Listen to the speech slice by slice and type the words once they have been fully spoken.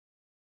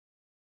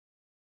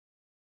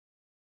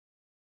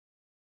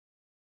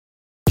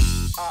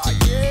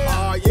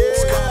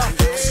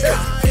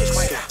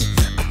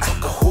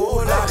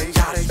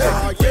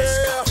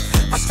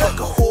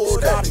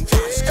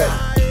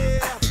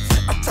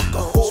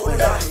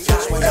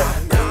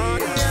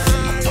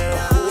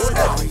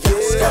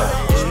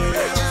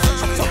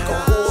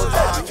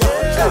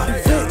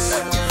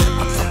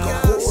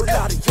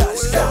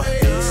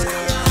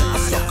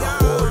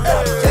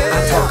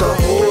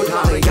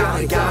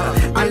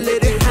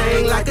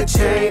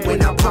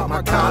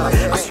my collar.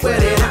 I swear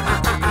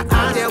that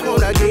I just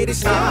wanna get it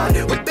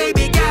started with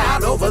baby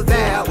gal over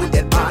there with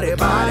that body.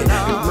 My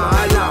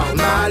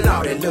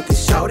lord, that lookin'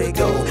 shorty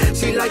go.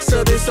 She likes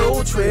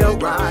Southernsoul trail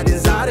riding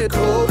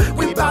Zydeco.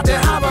 We bout to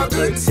have a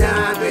good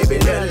time, baby,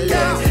 little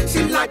less.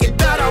 She like it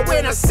better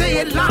when I say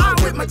it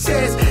loud with my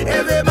chest.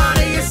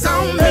 Everybody is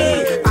on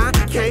me. I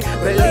can't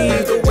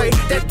believe the way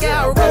that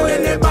gal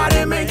rollin' that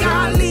body make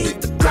I leave.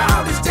 The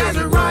crowd is just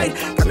right.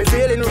 Got me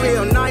feeling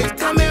real nice.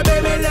 Come here,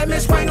 baby, let me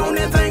swing on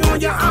that thing on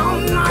you all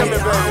night. Come here,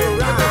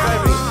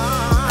 baby.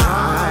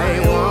 I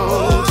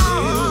want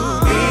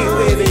to be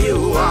with you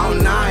all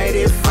night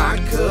if I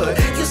could.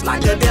 Just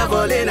like the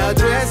devil in a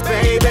dress,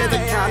 baby. The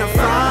kind of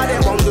fire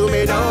that won't do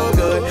me no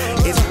good.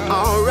 It's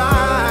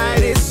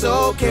alright, it's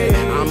okay.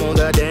 I'm on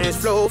the dance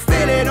floor,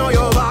 feeling on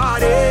your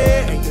body,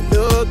 and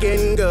you're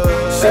looking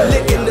good. She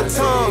licking the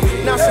tongue,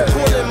 now she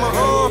pulling my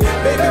arm.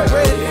 Baby,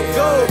 ready to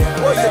go.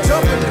 Boy, you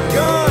jumping the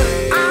gun.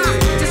 I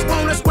just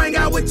wanna swing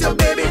out with your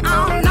baby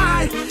all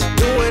night,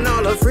 doing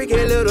all the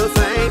freaky little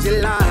things you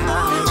like.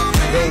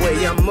 The way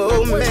you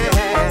move me,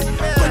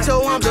 put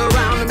your arms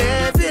around me,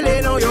 feel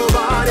it on your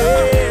body.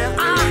 I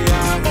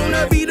just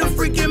wanna be the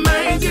freaking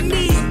man you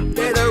need.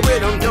 That the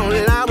rhythm don't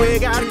lie, we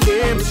got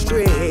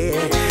chemistry.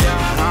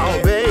 Oh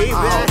baby,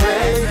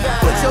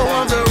 put your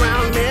arms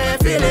around me,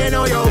 feel it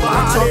on your body. I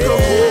talk a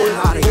whole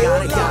lot of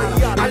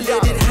yada. I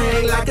let it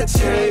hang like a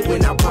chain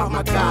when I pop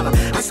my collar.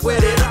 I swear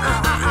that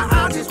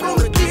I just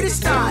wanna get it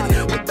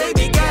started with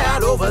baby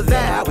gal over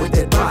there with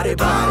that body.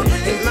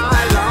 And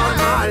my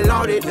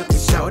lord, it lookin'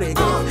 shorty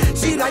go.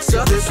 She like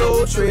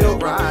Southernsoul trail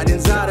riding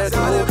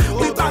Zydeco.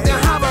 We bout to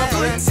have a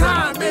good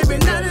time, baby,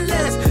 nothing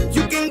less.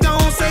 You can go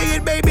and say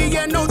it, baby,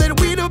 you know that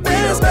we the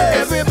best.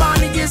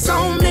 Everybody gets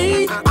on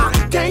me. I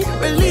can't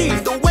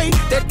believe the way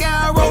that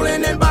gal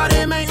rollin' that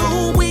body, man.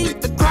 Ooh,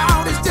 the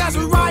crowd is just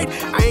right.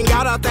 I ain't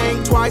gotta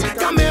think twice.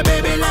 Come here,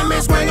 baby, let me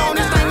swing on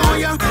this thing on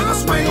ya. I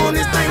swing on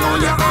this thing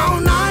on ya all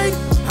night.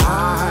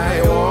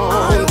 I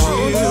want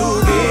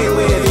to be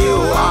with you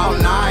all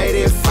night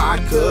if I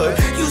could.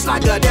 Use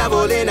like a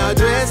devil in a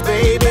dress,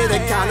 baby. The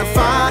kind of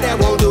fire that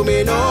won't do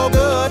me no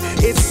good.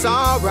 It's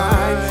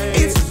alright,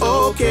 it's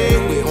okay.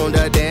 We on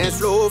the dance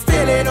floor,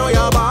 feeling on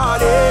your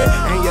body,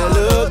 and you're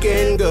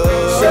looking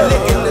good. She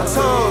licking the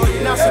tongue,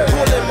 now she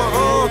pulling my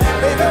arm.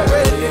 Baby,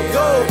 ready to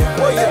go.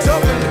 Boy, you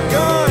jumping the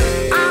gun.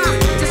 I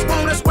just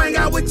wanna swing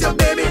out with your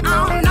baby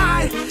all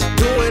night,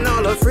 doing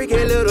all the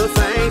freaky little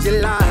things you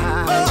like.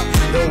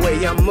 The way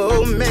you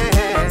move me,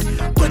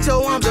 put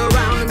your arms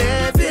around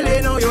me, feel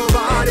it on your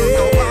body.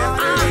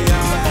 I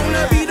just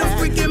wanna be the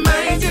freaking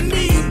man you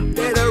need.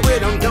 That the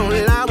rhythm don't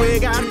lie, we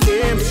got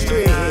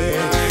chemistry.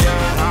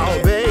 Oh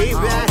baby,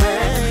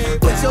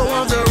 put your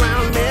arms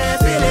around me,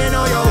 feel it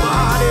on your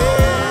body.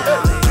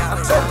 I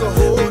took a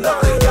whole lot.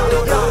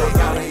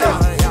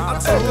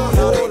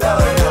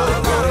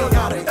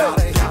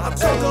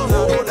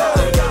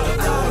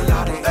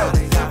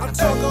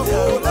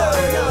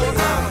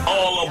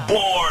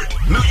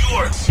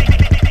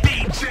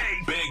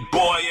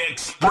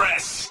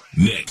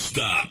 Next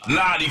stop,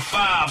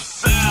 95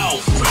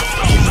 South. You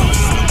know,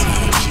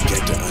 sometimes you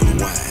got to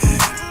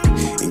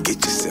unwind and get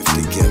yourself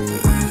together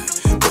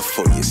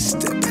before you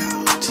step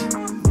out.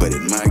 But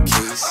in my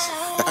case,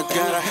 I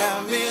gotta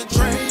have me a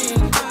drink.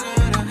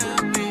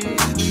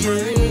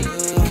 Yeah,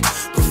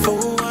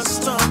 before I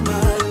start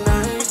my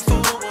night.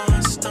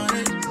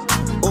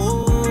 Oh,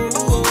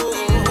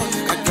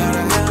 I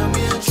gotta have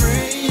me a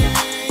drink.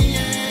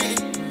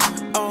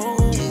 Oh,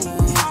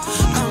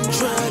 I'm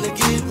trying to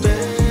get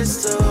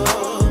messed up.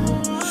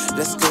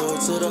 Let's go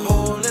to the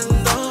hole in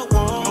the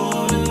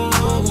wall.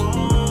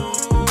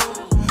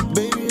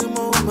 Baby, I'm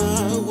on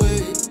my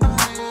way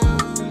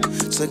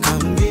to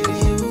come get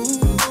you.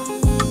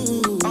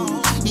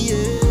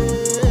 Yeah.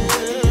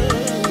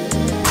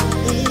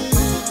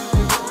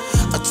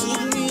 I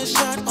took me a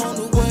shot on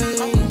the way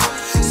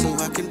so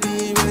I can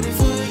be ready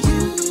for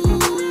you.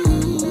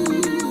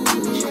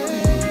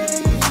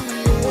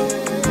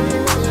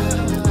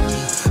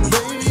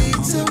 Baby,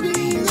 tell me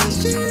that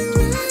you're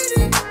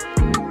ready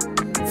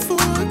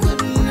for a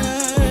good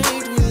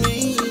night with me.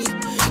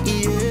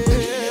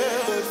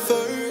 Yeah, but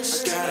first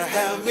gotta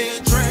have me a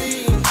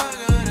drink.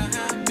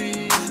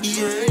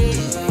 Yeah,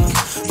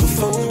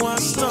 before I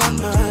start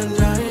my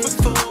night.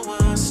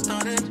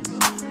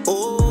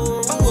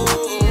 Oh,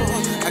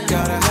 I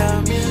gotta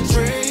have me a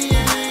drink.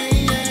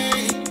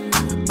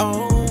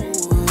 Oh,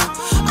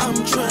 I'm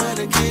trying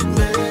to get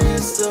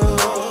messed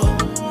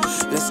up.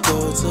 Let's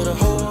go to the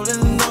hole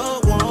in the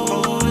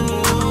wall.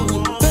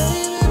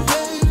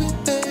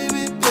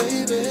 Baby,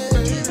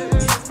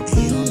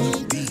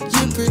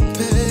 you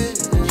prepared.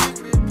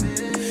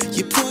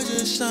 You poured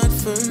your shot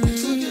first.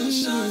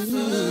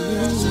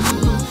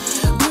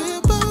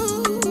 We're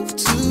both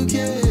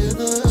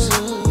together.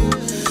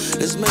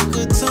 Let's make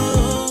good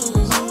times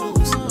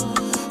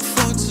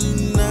for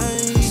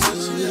tonight.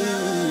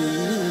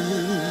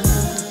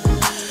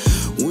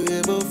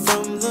 We're both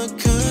from the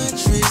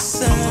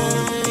countryside.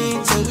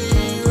 So we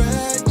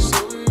ride.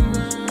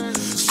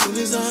 Soon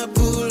as I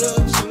pull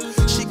up,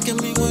 she give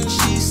me what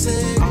she said.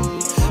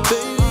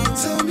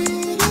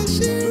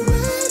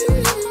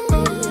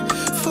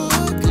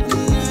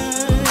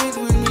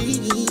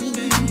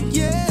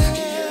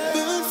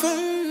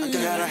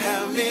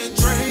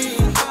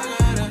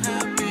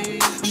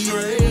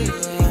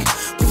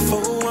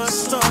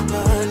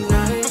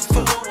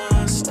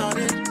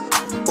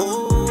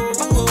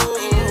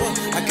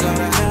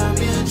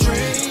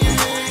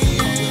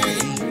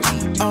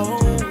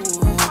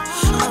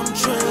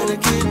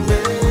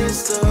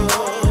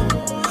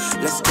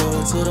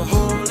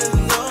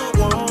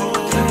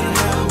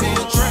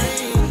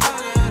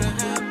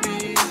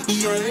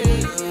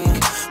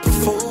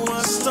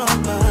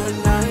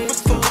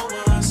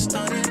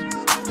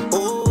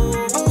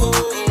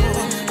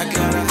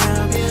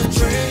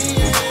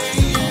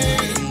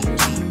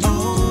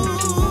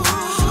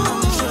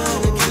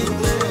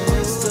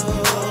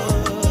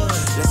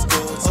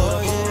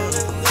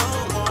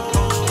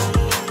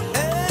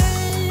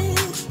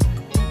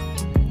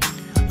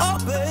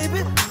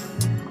 baby.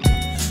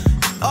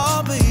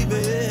 Oh,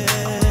 baby.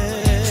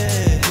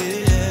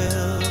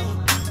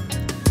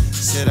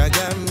 Said I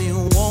got me a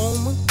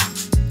woman,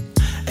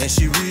 and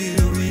she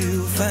real,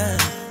 real fine.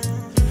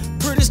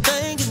 Prettiest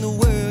thing in the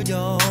world,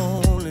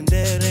 y'all, and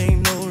that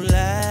ain't no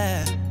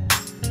lie.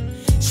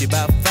 She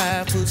about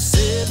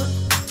 5'7",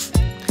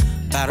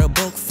 about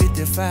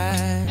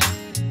 $1.55.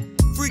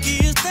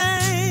 Freakiest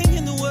thing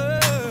in the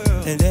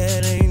world, and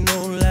that ain't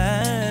no lie.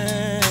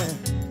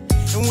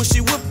 And when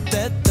she whipped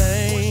that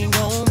thing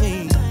on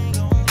me,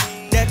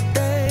 that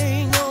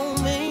thing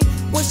on me,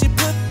 when she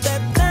put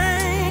that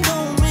thing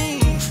on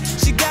me,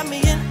 she got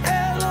me in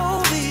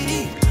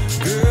L.O.V.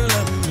 Girl,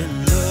 I'm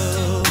in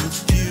love with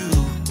you,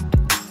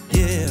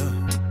 yeah.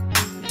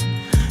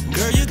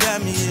 Girl, you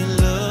got me in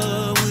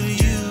love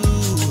with you.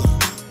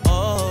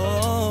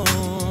 Oh,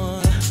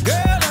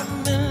 girl,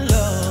 I'm in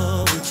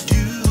love with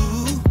you.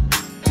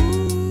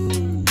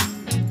 Ooh.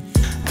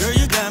 Girl,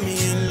 you got me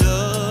in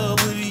love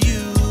with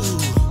you.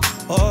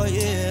 Oh,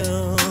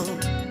 yeah.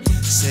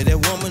 Say that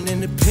woman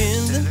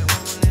independent,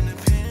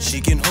 she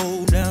can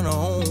hold down her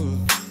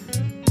own.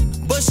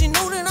 But she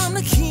know that I'm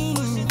the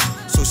king,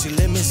 so she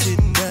let me sit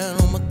down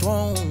on my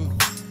throne.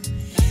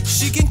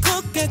 She can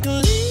cook and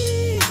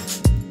clean,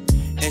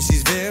 and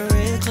she's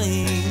very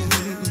clean.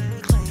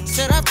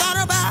 Said I thought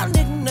about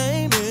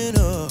nicknaming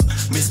her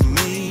Miss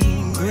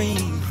Mean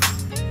Green,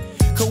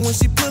 'cause when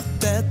she put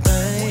that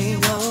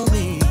thing on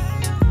me,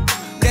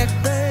 that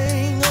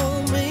thing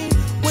on me,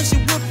 when she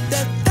whipped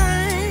that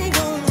thing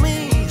on me,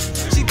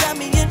 she got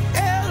me in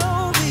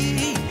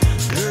L.O.V.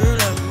 Girl,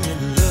 I'm in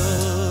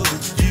love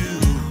with you.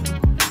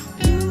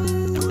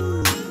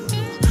 Ooh.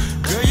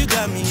 Girl, you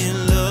got me in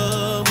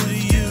love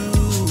with you.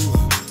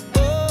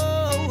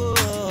 Oh,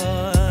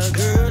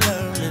 girl,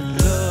 I'm in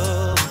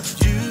love with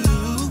you.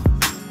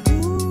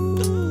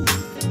 Ooh.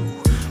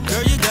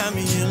 Girl, you got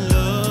me in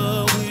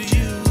love with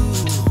you.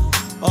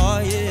 Oh,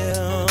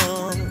 yeah.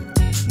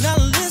 Now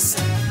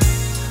listen,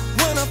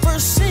 when I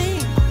first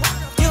seen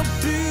your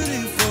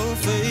beautiful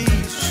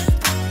face,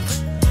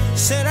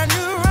 said I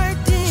knew right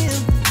then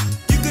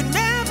you could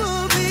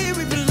never be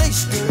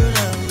replaced. Girl,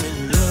 I'm in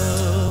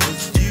love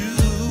with you.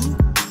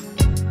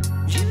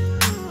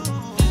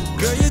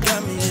 Girl, you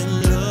got me in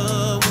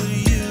love with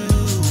you.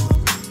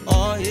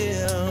 Oh,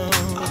 yeah.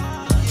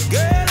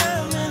 Girl,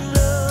 I'm in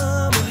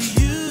love with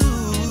you.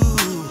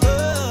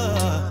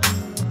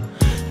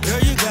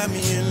 Girl, you got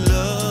me in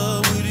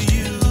love with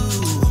you.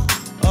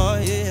 Oh,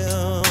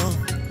 yeah.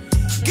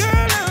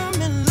 Girl,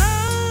 I'm in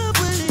love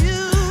with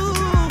you.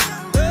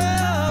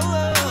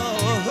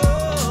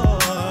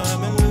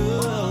 I'm in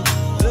love,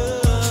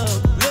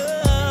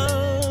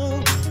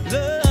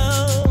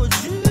 love with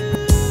you.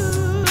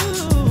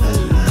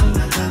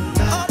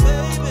 Oh,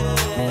 baby.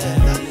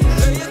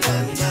 Girl, you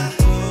got me in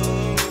love.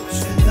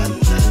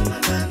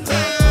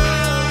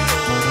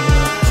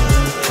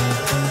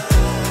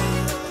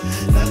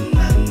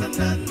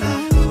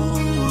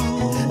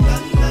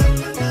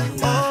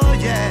 Oh,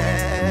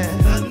 yeah.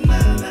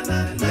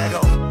 Let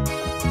go.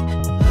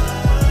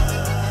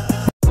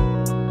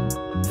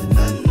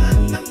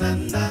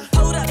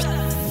 Hold up,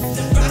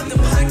 the rock the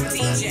block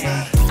DJ.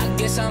 I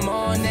guess I'm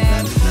on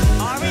that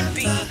R&B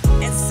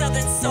and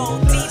Southern Soul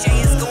DJ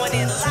is going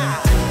in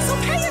live. So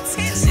pay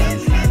attention.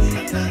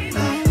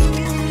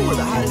 Who are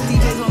the hottest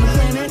DJs on the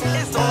planet?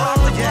 It's the rock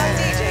the block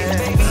DJs,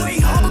 baby.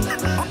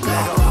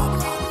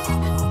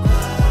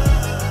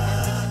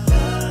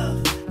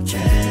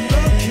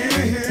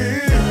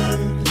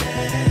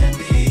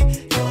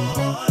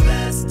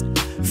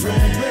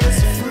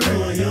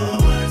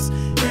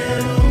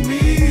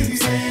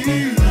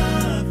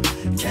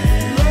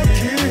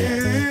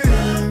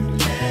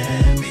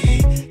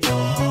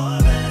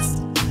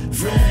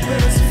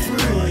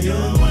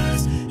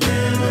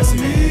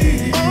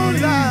 Oh,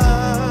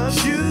 love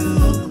you,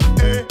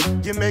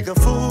 you make a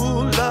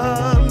fool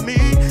of me.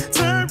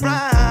 Turn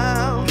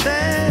round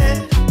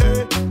and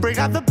bring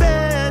out the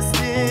best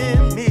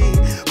in me.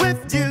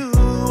 With you,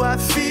 I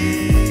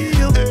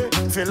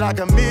feel like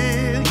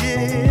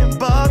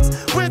 $1,000,000.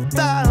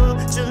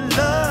 Without your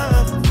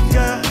love,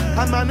 girl,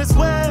 I might as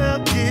well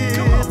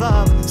give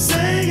up.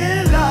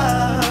 Saying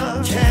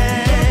love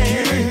can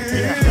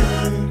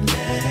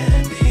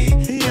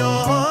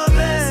your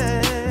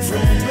best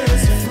friend.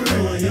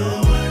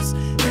 Your worst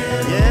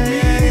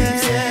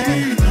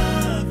enemy.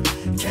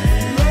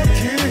 Love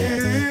can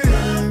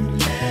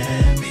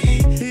be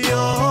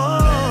your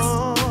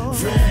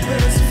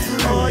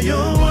friend or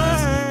your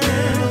worst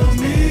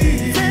enemy.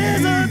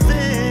 There's a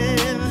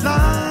thin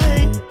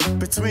line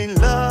between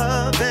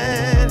love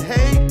and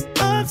hate,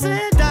 ups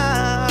and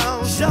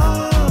downs,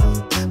 sure,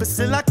 but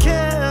still I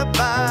care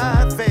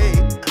by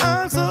faith.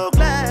 I'm so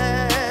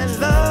glad,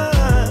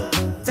 love,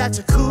 that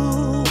you're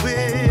cool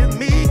with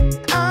me.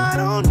 I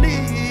don't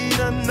need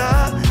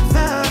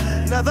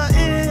another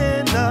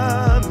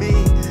enemy.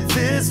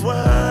 This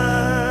world.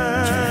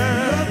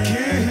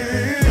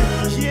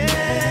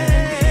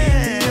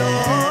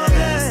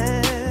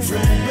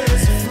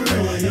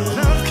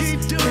 Love keep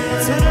doing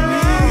it to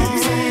me.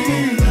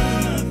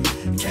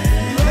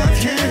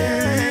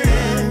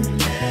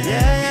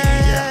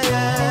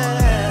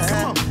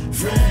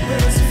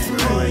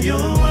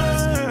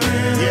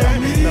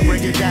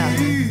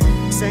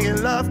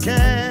 Singing love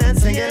can,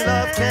 singing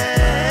love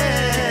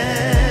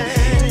can.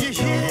 Do you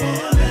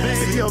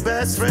hear? Be your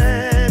best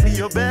friend, be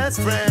your best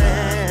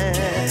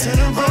friend. To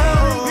the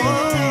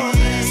oh,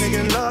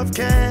 singing love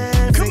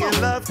can,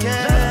 singing love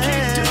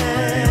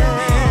can.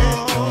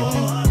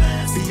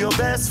 Be your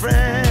best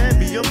friend,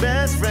 be your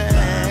best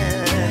friend.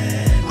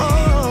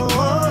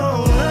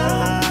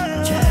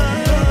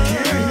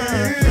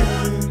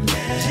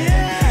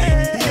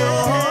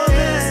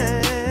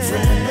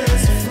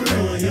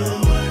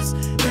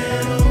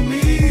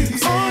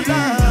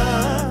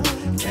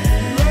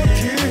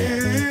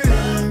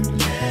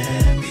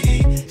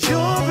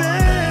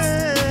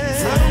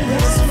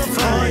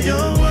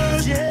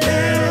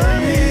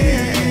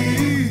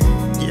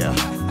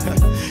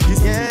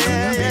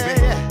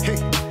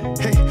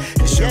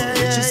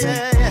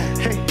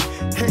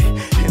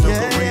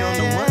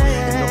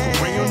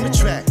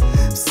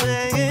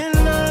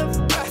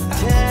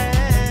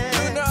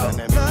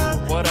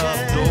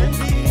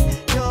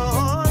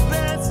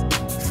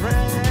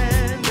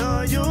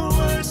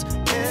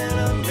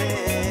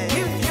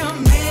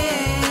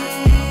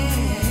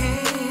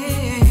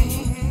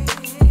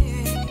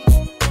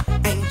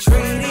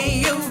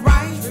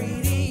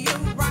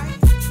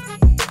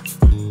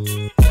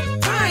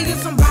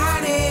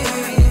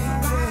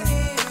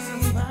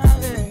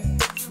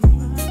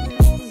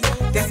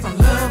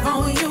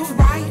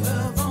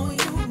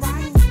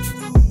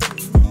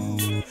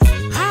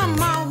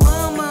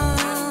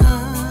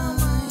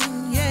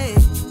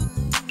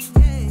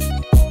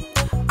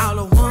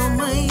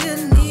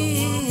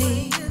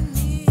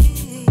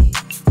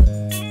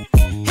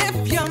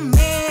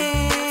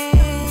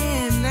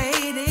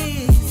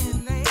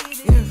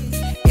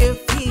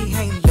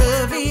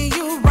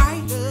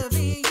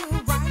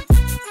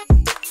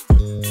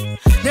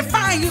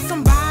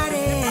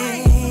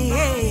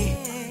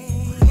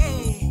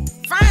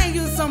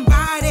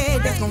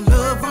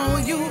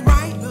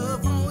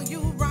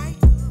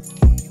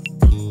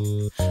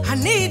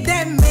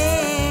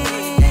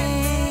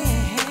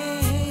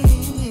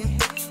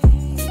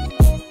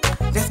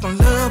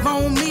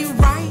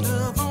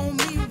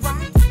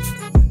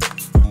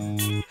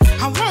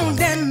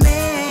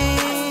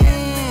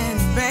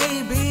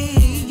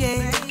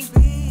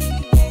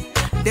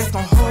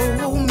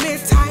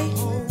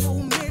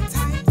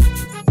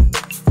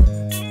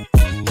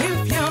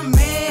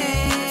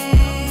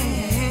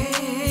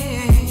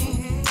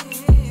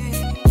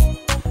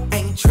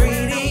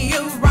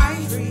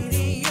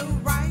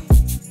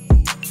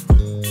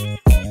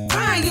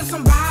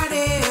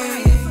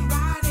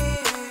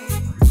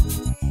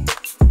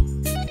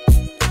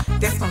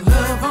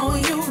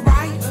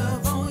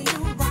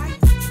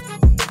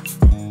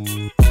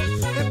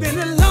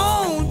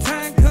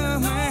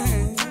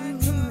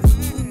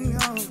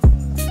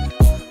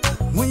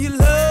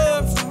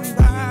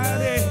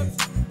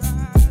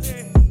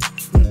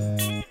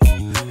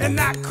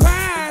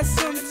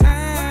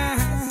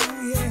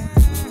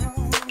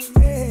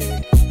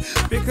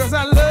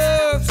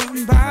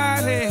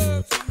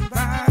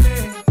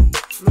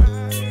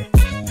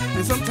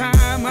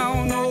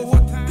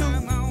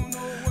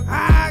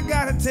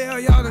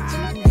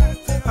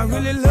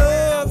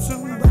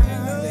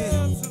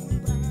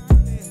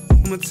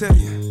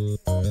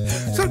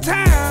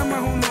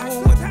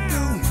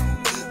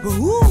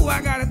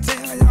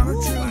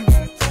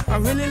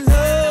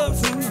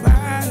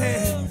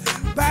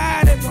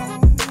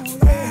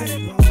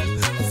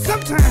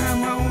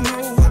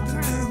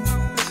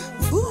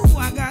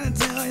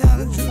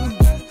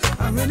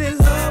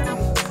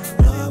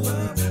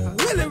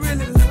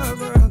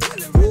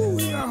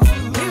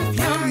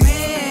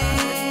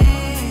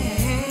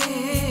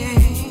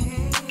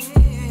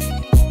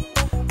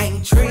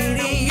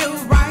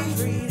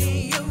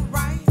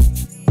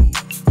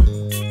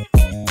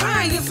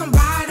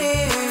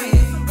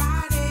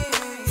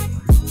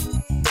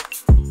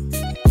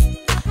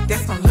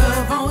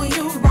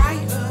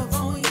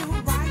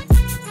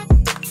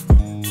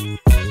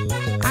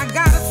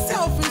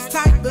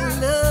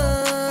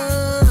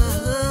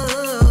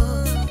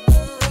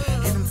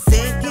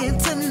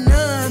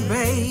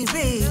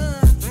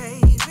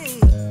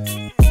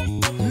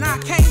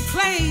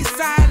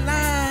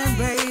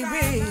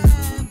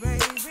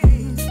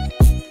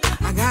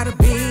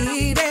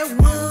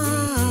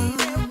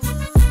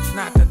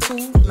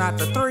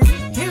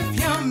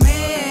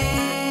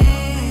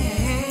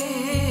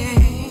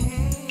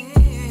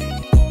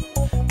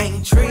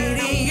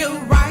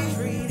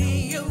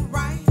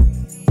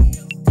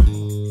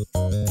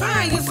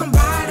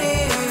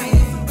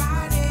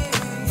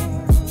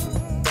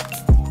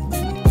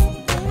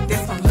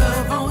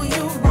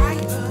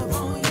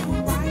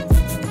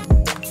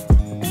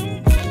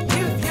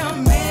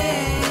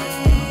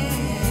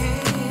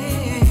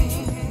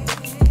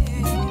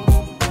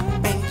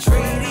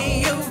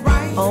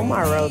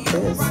 Omar wrote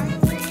this.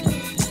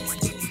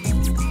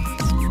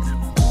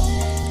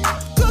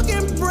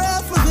 Cooking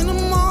breakfast in the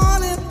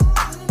morning,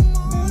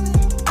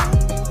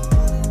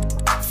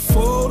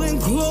 folding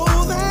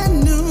clothes at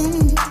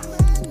noon,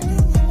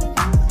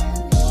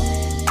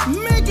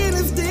 making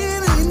his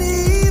dinner in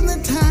the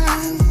evening time.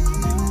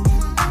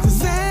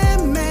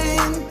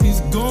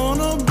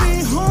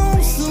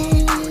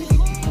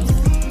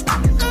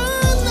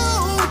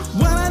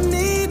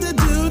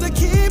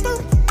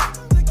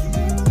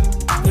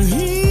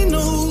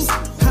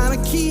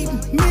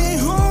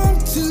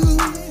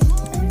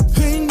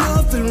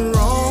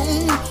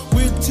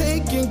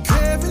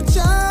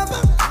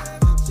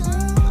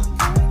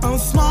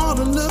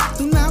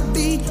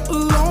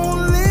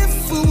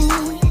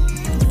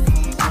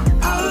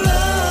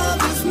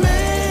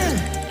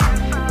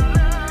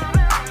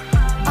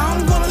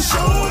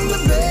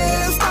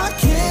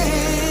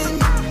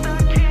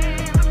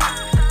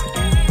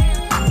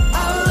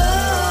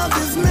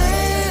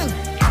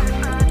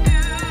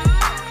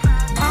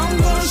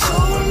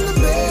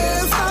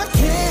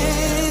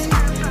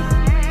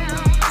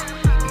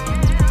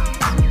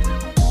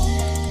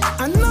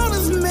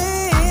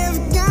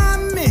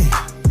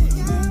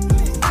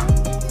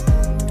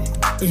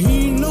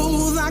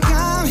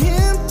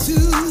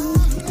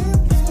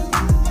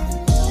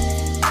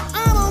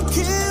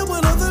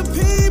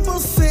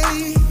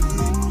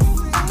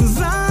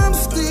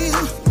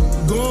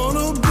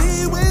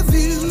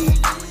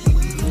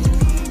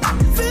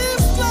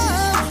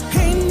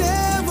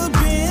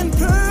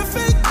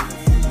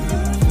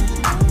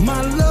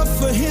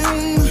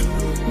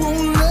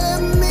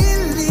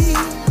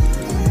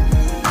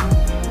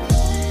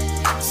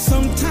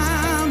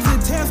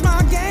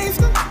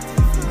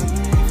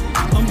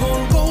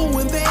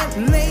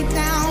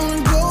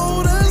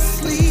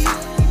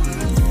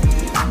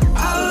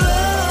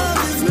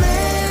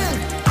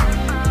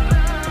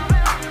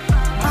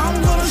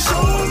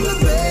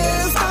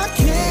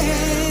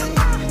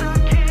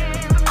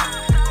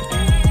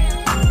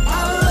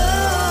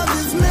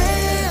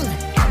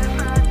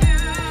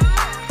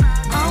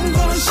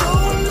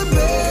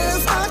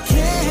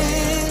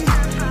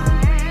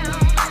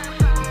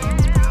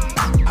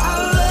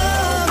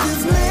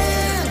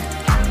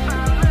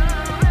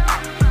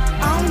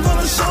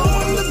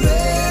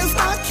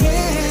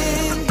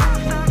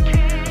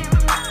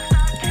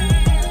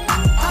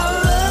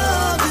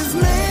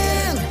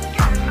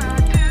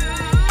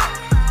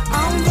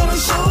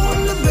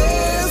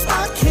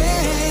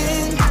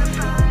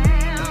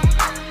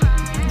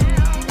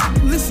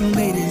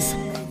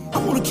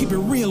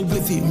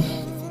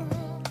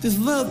 This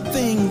love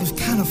thing is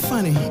kind of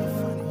funny.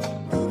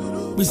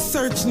 We're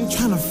searching,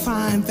 trying to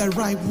find that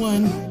right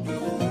one.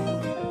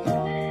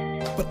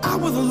 But I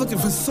wasn't looking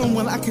for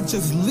someone I could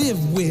just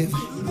live with.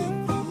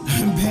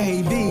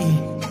 Baby,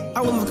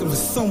 I was looking for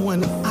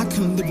someone I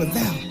couldn't live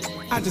without.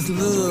 I just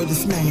love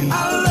this man.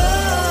 I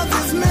love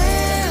this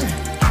man.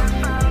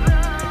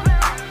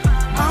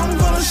 I'm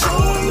gonna show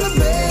him the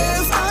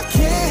best I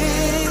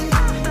can.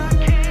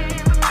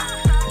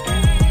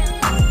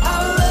 I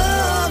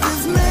love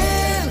this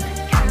man.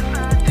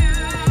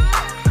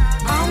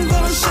 I'm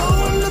gonna show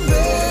him the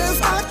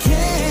best I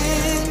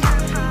can.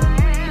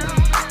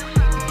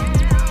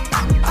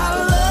 I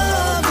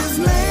love this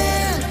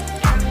man.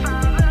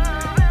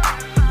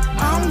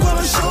 I'm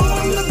gonna show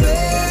him the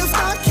best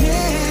I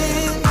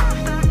can.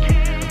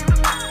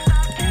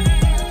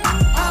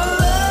 I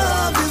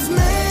love this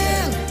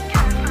man.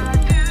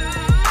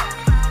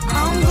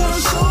 I'm gonna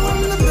show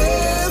him the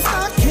best I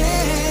can.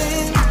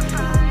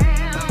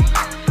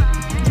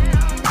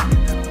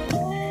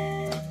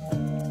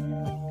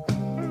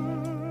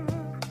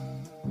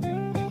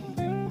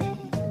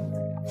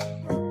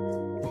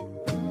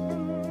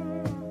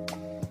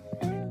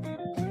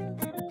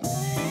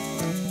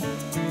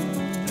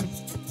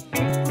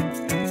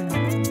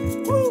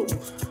 Woo!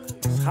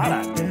 It's hot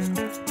out there.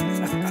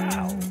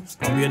 It's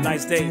gonna be a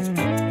nice day.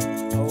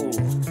 Oh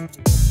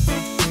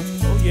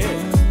yeah.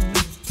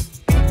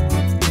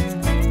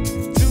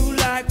 Do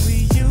like we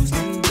used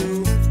to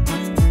do.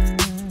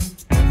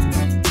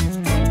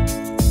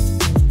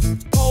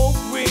 Pork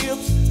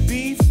ribs,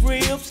 beef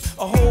ribs,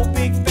 a whole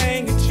big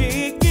thing of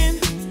chicken,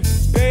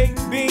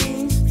 baked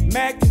beans,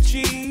 mac and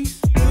cheese,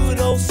 good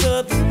old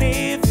Southern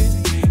living.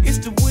 It's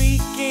the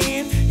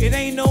weekend, it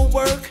ain't no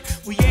work,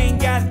 we ain't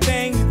got a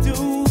thing to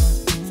do.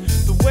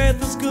 The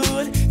weather's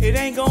good, it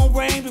ain't gonna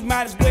rain, we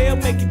might as well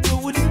make it do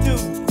what it do.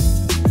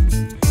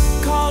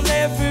 Call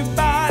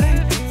everybody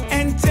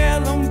and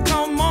tell them,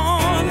 come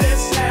on,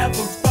 let's have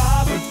a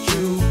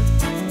barbecue.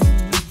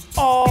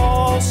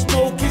 All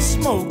smoky,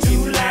 smoky,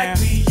 like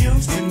we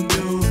used to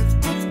do.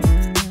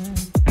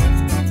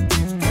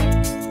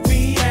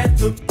 We at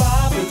the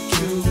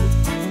barbecue.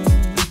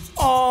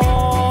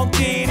 All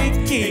get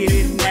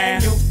it now.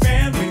 Your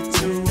family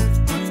too.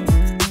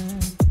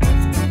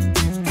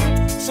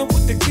 So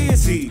what the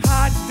kids eat?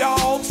 Hot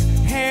dogs,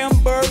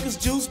 hamburgers,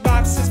 juice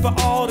boxes for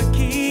all the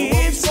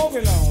kids. So what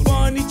we smoking on?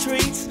 Bunny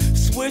treats,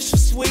 Swisher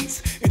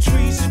sweets, and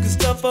trees you can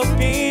stuff up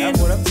in. That's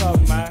what I'm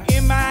talking about.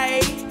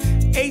 MIA,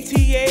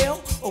 ATL,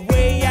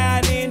 away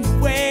out in the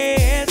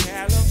West.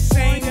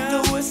 St.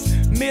 Louis,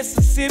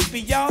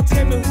 Mississippi, y'all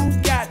tell me who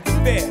got the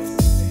best.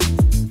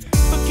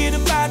 Forget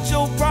about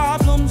your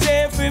problems,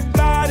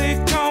 everybody,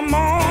 come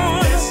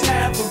on. Let's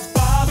have a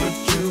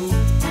barbecue.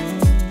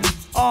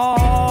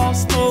 All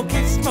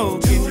smoky,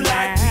 smoky,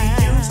 like we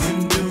used to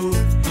do.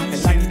 And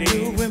like we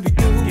do when we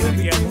do, when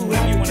we do,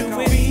 when you wanna come.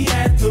 We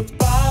at the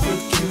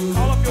barbecue.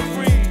 Call up your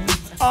friends.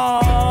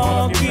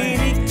 All get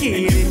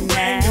it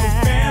now. Your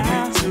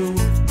family too.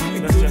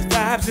 And good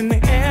vibes in the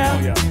air. Oh,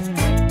 yeah.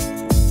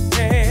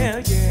 Hell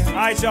yeah. All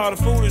right, y'all, the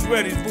food is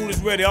ready. The food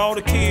is ready. All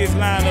the kids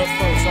line up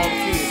first. All the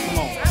kids, come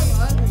on.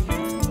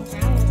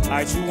 All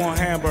right, you want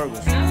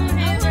hamburgers? One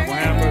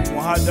hamburger,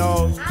 one hot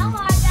dogs. All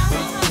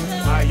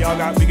right,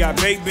 y'all we got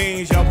baked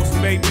beans. Y'all want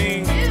some baked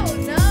beans?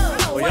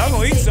 Well, y'all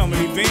gonna eat some of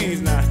these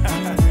beans now.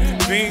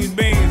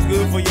 beans,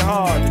 good for your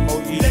heart. The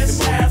more you eat, the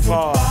more you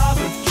fall.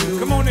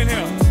 Come on in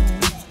here.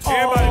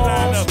 Everybody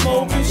line up.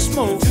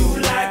 Smoke, do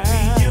like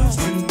we used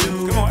to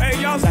do. Come on, hey,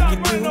 y'all stop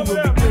right over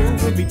there.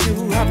 What we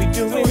do, how we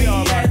do it. We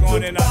all like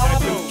going in out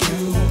that door.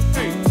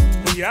 Hey,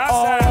 when you're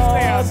outside,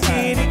 stay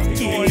outside.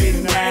 Get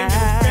it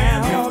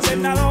now. Y'all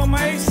letting out all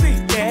my AC.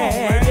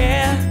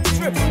 Yeah.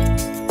 Tripping.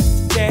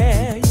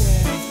 Yeah.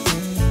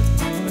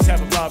 Let's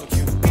have a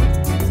barbecue.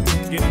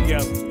 Get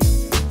together.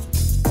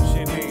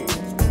 Shit here.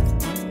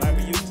 Like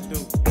we used to do.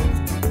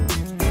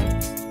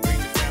 Bring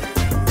the family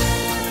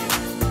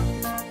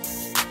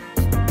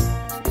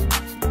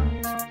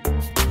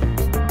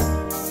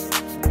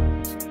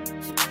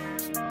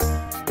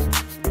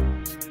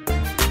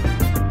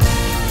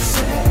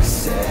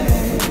Sexy,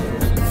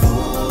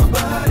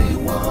 full-body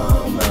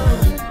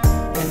woman,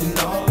 and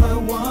all her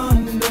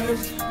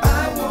wonders,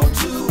 I want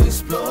to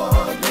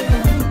explore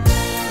them.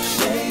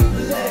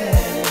 Shapely,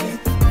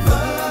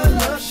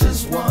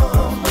 voluptuous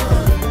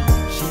woman,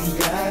 she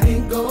got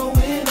it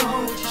going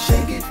on.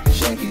 Shake it,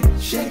 shake it,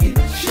 shake it,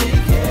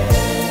 shake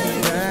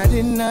it.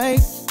 Friday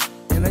night,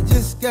 and I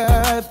just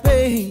got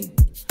paid.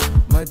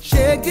 My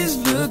check is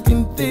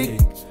looking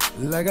thick,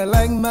 like I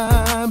like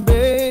my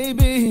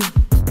baby.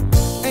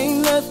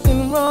 Ain't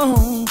nothing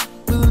wrong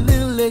with a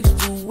little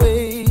extra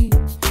weight.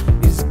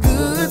 It's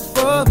good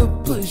for the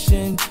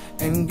pushing,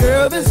 and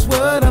girl, that's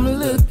what I'm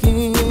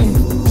looking.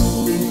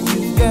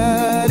 You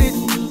got it,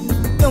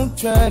 don't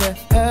try to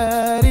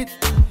hide it.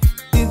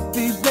 If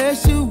they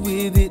bless you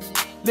with it,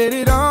 let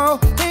it all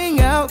hang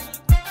out.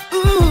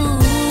 Ooh,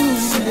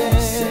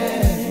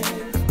 yeah.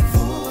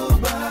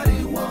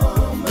 Full-body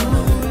woman,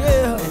 ooh,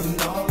 yeah.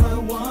 And all her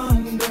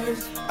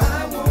wonders,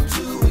 I want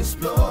to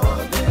explore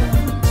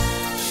them.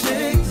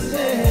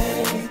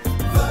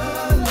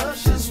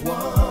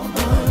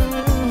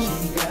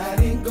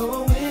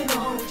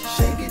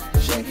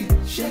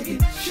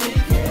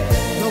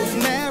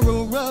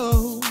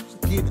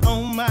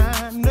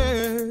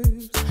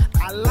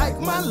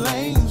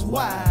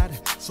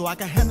 so I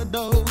can handle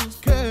those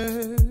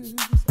curves.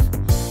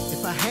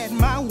 If I had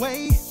my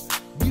way,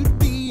 you'd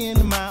be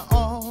in my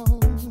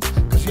arms.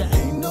 Cause you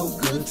ain't no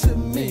good to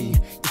me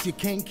if you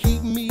can't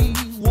keep me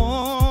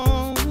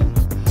warm.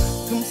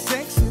 Them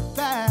sexy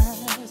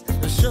thighs,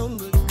 they sure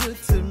look good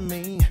to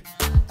me.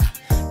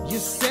 You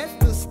set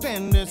the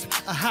standards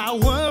of how a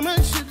woman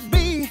should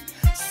be.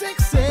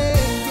 Sexy,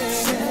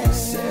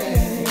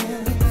 sexy,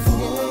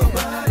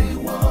 full-body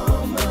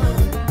woman.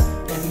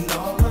 And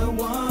all her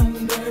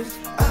wonders,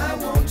 I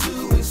want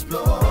to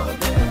explore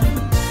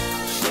them.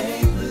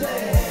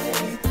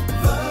 Shapely,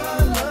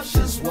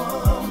 voluptuous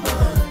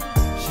woman.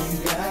 She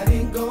got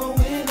it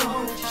going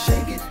on.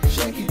 Shake it,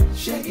 shake it,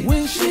 shake it.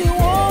 When she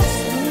walks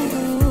in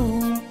the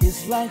room,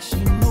 it's like she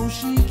knows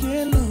she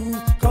can't lose.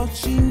 Cause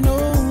she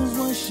knows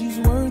what she's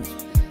worth,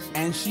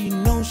 and she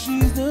knows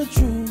she's the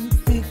truth.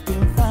 Thick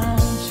and fine,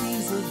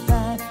 she's a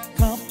dime,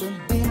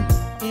 confident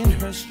in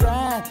her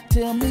stride.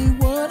 Tell me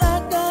what I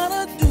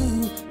gotta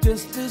do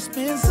just to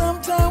spend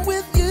some time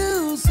with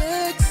you.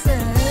 Sexy,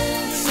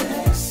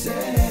 Sexy,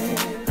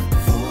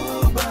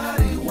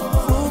 full-body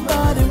woman.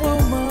 full-body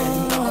woman.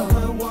 And all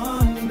her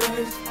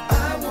wonders,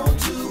 I want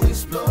to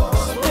explore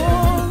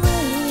them.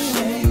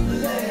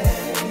 Shapely,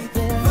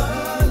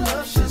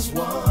 voluptuous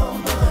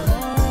woman.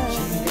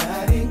 She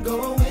got it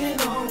going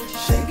on.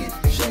 Shake it,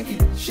 shake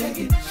it, shake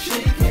it,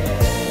 shake it.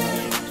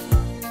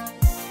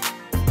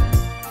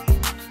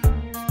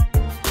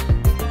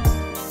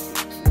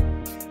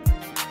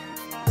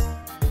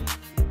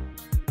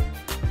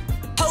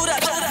 Hold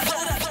up.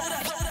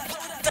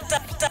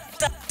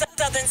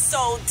 Southern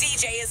Soul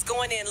DJ is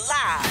going in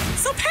live,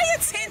 so pay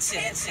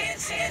attention.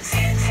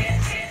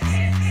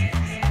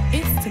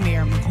 It's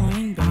Tamira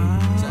McCoy,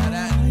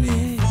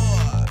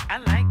 I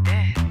like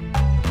that.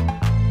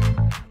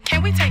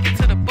 Can we take it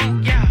to the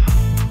boot, y'all?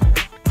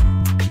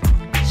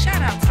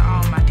 Shout out to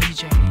all my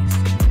DJs.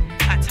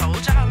 I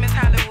told y'all Miss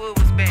Hollywood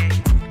was back.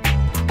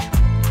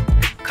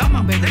 Come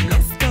on, baby,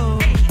 let's go.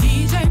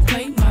 DJ,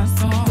 play my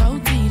song. Go,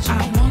 DJ. I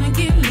wanna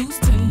get loose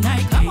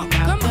tonight. Come on,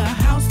 come the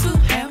house to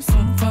have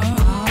some fun.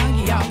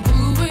 Y'all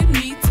groove with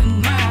me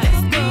tonight.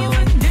 Let's go.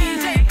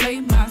 DJ, play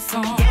my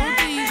song.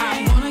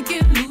 I wanna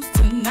get loose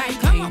tonight.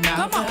 Come on,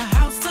 come on. The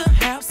house to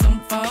have some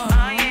fun.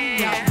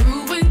 Y'all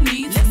groove with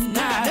me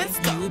tonight. Let's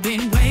go. You've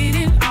been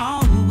waiting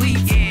all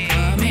week.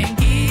 Come and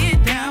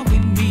get down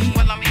with me.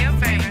 Well, I'm here,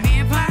 baby. Me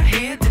if I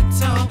head to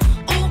toe.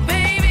 Oh,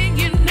 baby,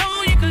 you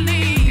know you can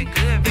leave.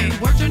 They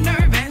worked your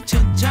nerve at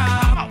your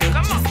job, but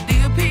you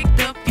still picked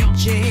up your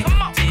check.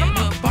 Tell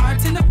the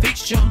bartender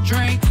fix your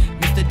drink.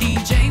 Mr.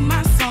 DJ,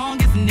 my song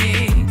is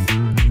next.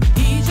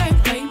 DJ,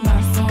 play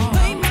my song.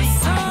 Play my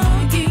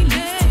song. Get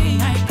loose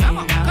tonight. Come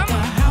on, come on. The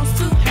house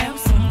to have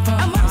some fun.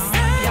 I'm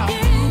outside. Y'all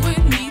groove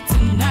with me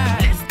tonight.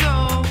 Let's go.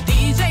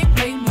 DJ,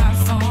 play my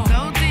song.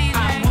 Go, DJ. I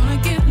wanna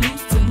get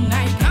loose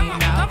tonight. Come on,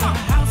 come on.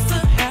 The house to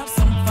have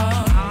some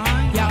fun.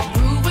 Y'all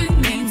groove with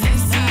me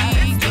tonight.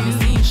 Let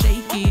me see you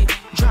shake it,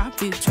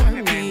 drop it, twerk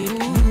it,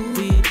 move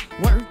it,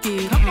 work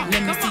it.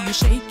 Let me see you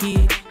shake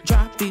it,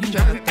 drop it,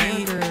 work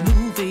it,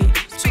 move it,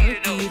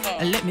 twerk it.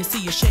 Let me see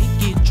you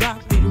shake it,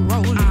 drop it,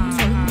 roll it,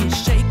 twerk it,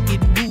 shake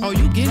it, move it. Oh,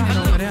 you getting it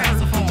over there?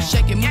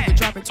 Shake it, move it,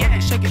 drop it, twerk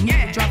it, shake it, move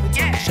it, drop it,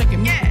 twerk it, shake it,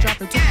 move it,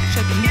 drop it, twerk it,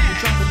 shake it, move it,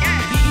 drop it.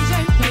 DJ,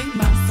 play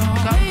my song.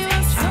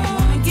 I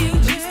wanna get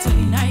loose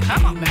tonight.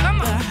 Come on,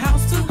 come on. The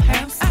house to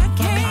have some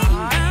fun.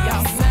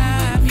 Y'all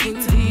side me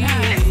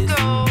tonight. Let's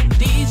go.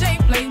 DJ,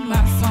 play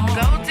my song.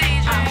 Go,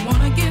 DJ. I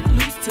wanna get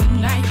loose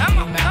tonight. Come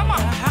on, come on.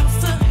 The house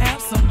to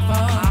have some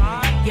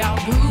fun. Y'all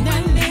groove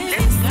with me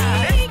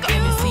tonight. Let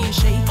me see you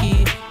shake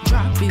it,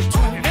 drop it,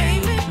 twerk it,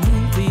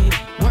 move it,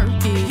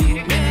 work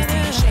it. Let me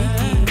see you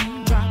shake it,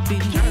 drop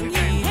it, twerk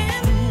it.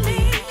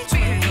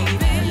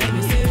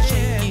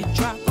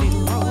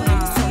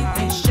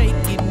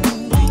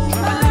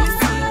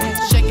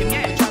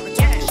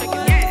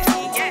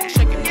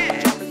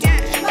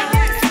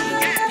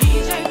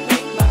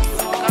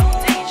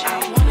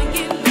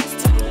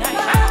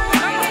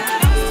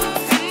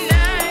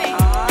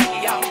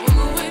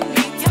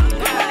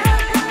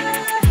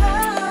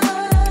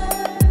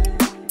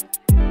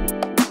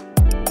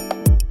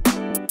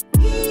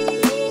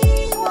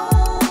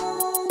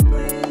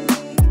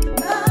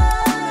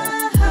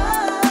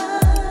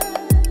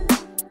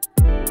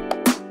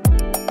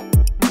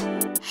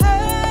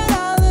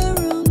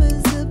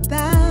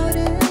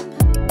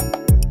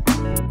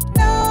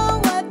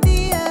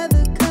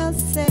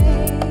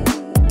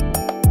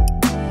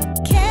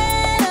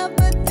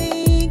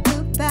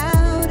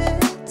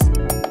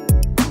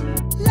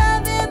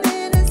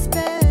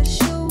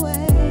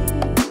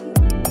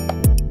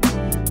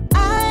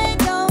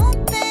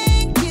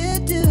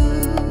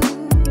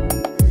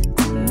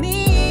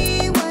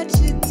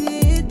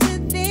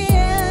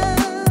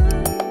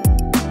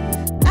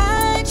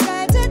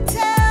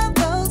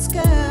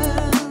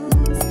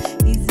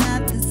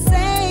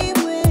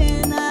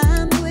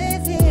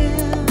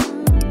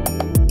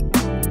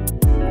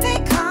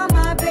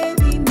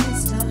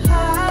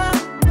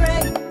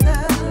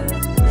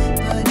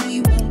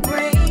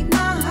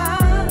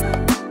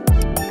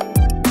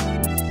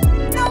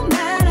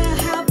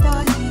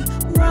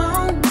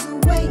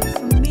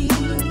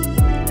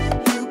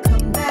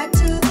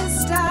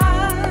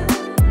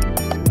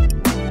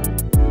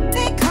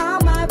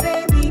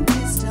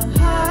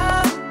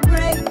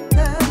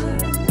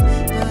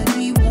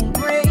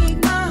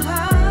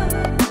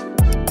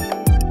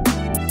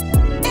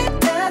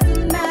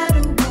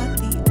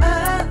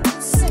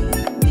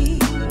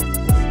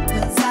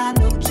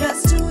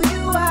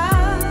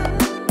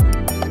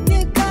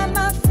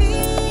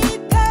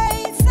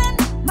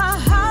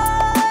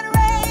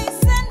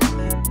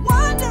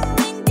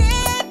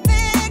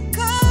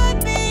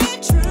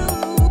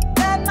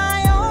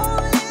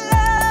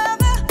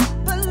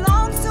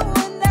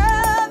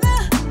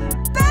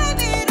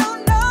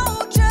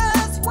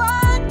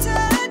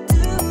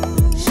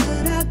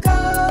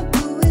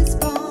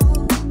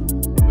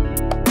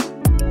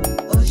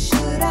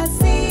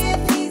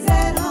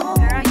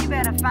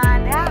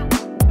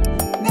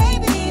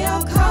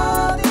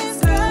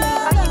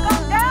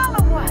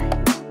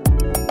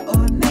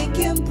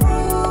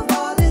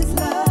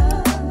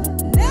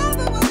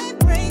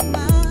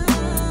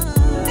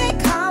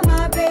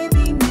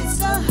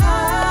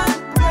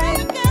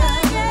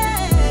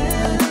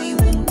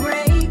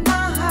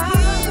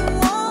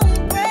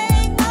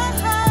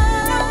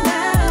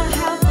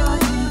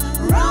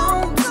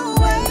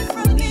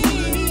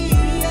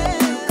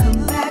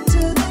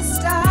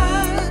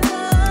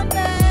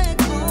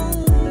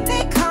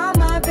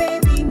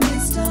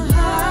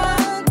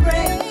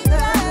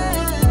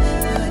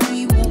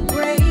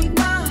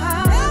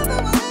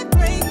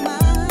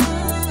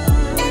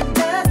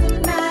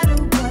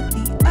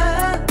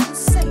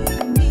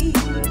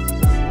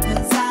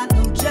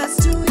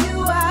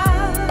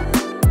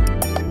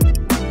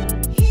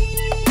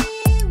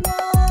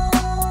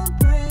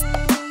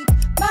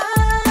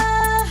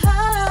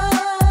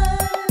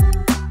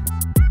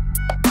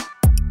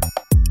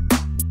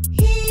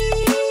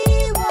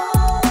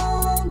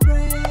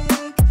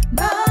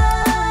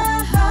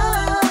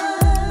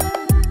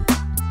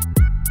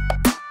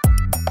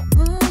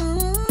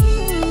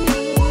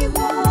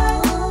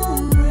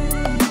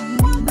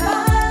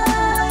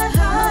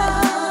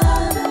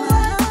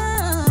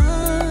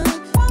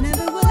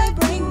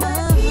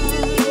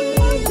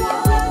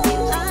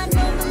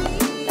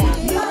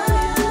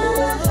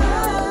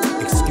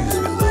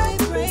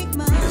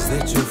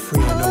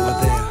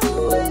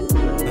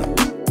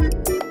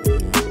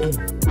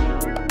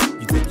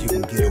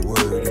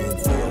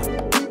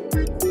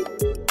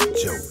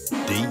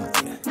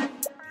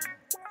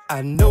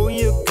 I know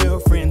your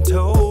girlfriend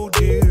told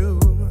you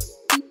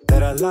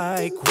that I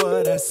like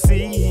what I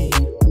see.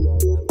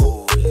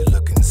 Oh, you're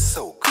looking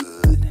so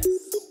good.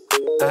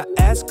 I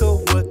asked her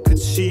what could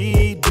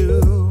she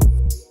do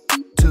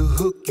to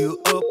hook you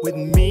up with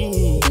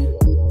me.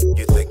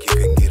 You think you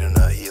can get in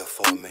her ear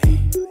for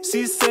me?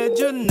 She said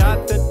you're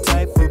not the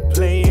type for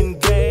playing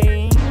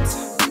games.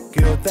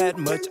 Girl, that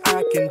much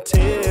I can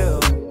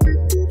tell.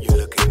 You're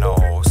looking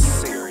all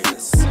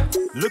serious.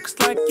 Looks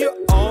like you're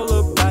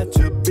all about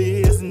your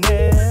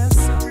business.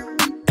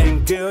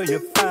 And girl, you're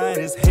fine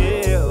as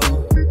hell.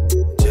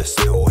 Just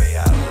the way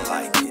I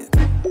like it.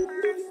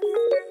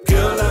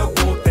 Girl, I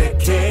want that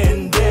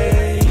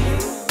candy.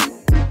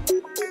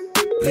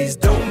 Please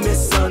don't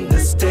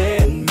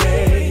misunderstand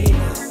me.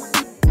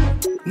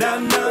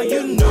 Now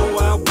you know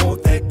I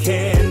want that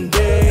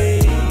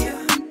candy.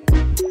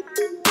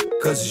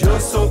 'Cause you're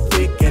so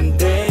thick and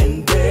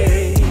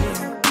dandy.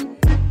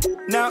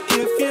 Now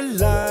if you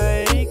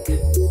like,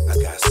 I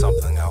got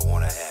something I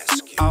wanna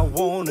ask you. I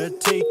wanna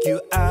take you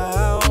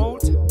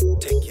out.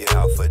 Take you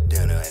out for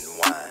dinner and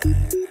wine.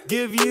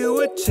 Give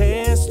you a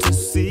chance to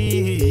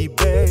see,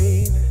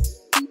 babe,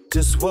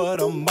 just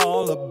what I'm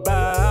all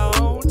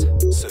about.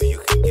 So you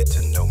can get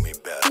to know me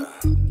better.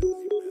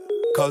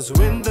 'Cause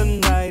when the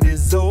night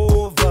is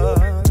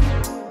over,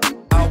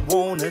 I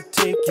wanna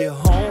take you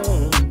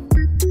home.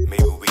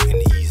 Maybe we can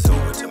ease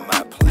over to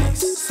my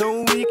place, so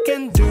we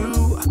can do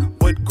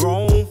what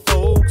grown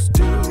folks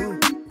do.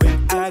 When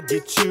I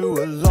get you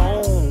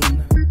alone,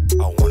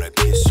 I wanna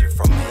kiss you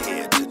from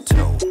head to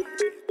toe.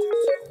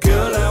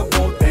 Girl, I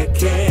want that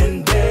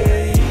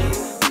candy.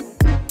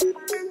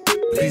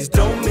 Please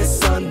don't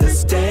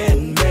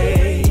misunderstand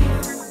me.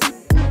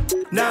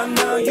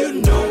 Now you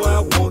know I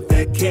want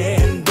that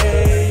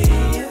candy.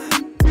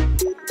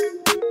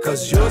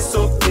 'Cause you're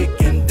so thick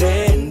and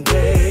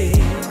dandy.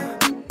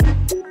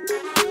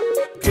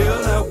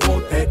 Girl, I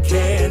want that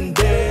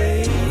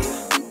candy.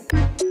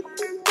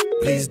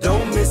 Please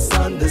don't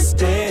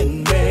misunderstand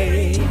me.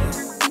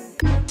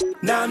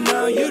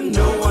 Now you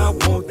know I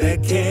want that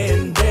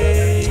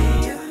candy.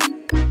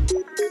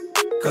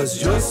 'Cause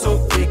you're so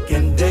thick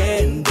and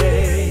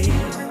dandy.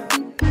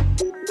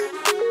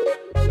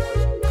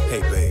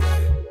 Hey baby,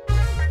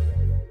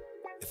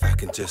 if I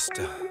can just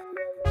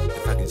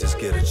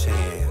get a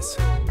chance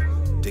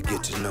to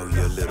get to know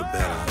you a little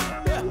better,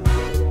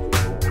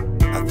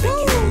 I think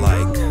you'll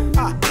like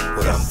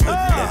what I'm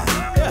putting down.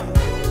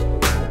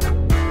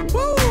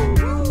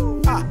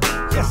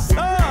 Yes,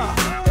 sir.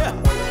 Yeah.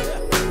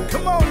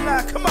 Come on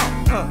now, come on.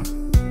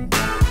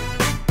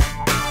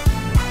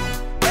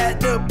 At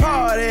the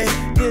party,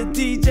 the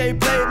DJ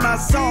played my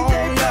song,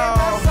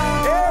 y'all.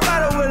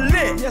 Everybody was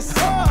lit. Yes,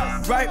 sir.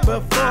 Right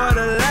before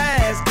the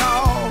last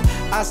call,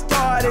 I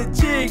started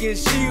jigging.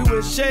 She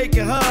was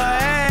shaking her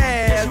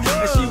ass,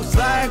 and she was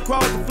sliding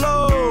across the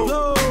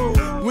floor.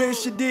 When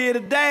she did a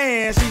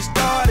dance, she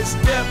started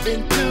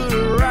stepping to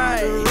the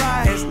right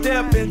and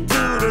stepping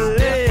to the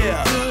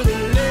left.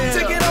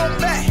 Took it on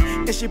back,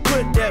 and she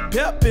put that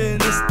pep in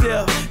the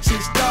step. She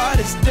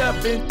started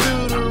stepping to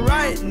the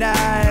right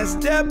now and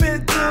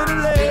stepping to the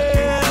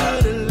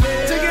left.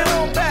 Took it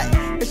on back,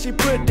 and she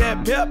put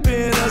that pep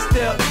in her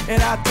step.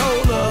 And I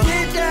told her,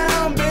 get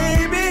down,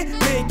 baby,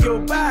 make your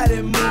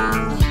body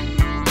move.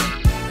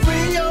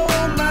 Free your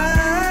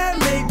mind,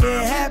 make me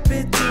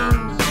happy too.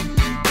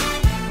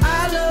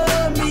 I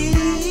love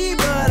me,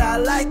 but I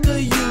like a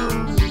you.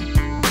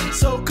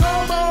 So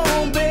come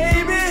on,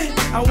 baby,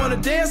 I wanna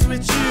dance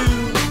with you.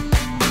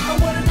 I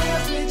wanna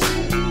dance with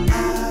you.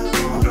 I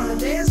wanna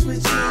dance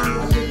with you.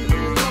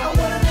 I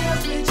wanna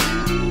dance with you.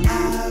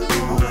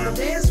 I wanna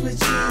dance with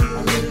you.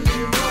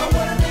 I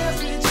wanna dance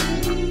with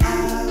you.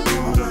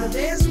 I wanna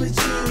dance with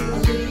you.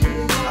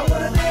 I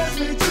wanna dance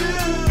with you.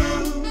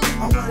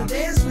 I wanna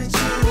dance with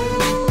you.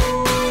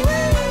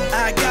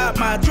 I got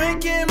my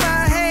drink in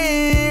my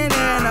hand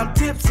and I'm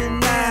tipsy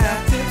now.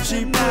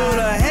 She put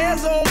her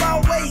hands on my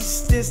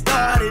waist and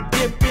started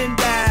dipping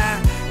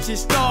down. She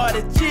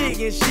started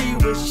jigging, she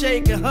was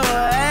shaking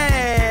her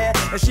ass,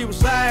 and she was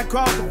sliding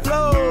across the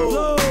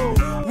floor.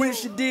 When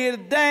she did a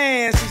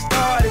dance, she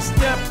started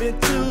stepping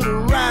to the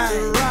right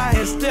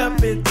and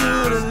stepping to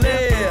the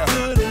left.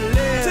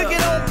 Took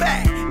it on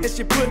back, and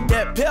she put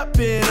that pep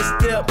in her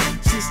step.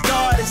 She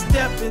started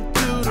stepping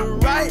to the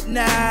right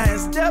now and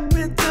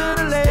stepping to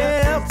the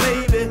left,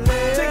 baby.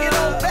 Took it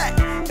on back,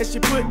 and she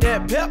put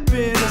that pep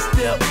in her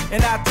step.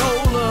 And I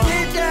told her,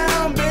 get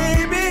down,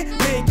 baby,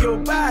 make your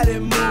body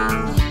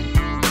move.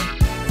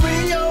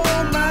 Free your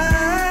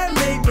mind,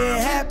 make me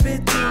happy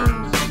too.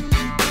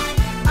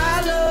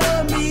 I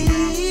love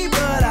me,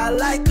 but I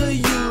like a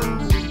you.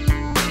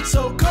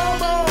 So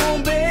come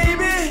on,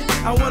 baby,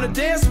 I wanna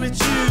dance with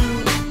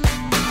you.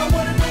 I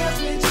wanna dance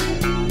with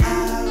you. I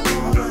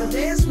wanna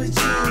dance with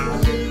you.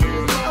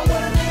 I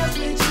wanna dance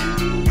with you.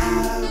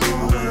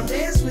 I wanna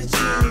dance with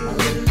you.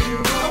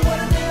 I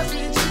wanna dance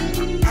with you.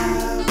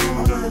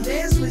 I wanna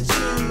dance with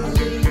you.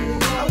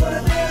 I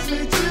wanna dance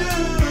with you.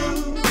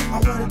 I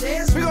wanna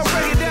dance with you. We gon'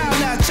 break it down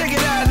now, check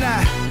it out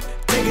now.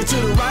 Take it to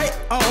the right,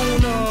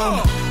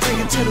 take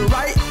it to the right.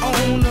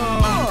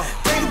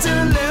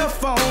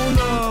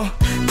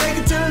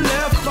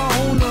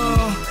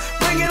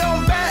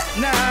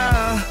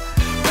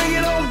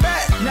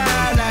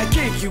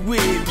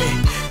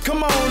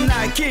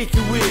 kick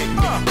it with me.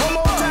 One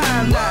more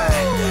time now.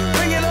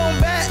 Bring it on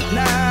back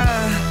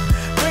now.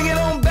 Bring it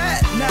on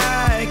back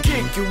now.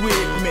 Kick it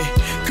with me.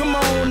 Come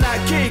on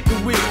now, kick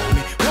it with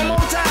me. One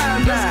more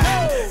time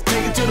now.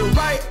 Take it to the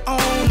right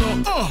on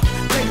them.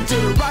 Take it to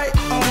the right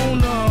on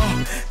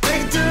them.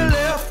 Take it to the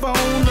left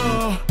on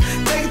them.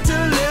 Take it to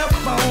the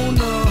left on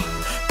them.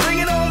 Bring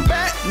it on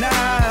back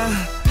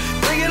now.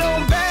 Bring it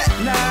on back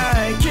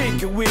now.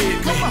 Kick it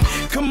with me.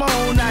 Come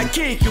on now,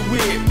 kick it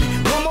with me.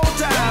 One more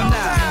time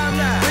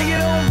now. Bring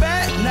it on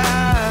back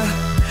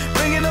now.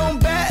 Bring it on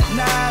back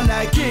now.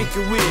 Now kick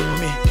it with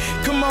me.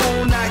 Come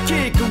on now,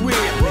 kick it with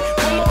me.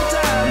 One more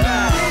time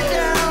now. Get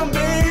down,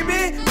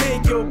 baby.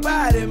 Make your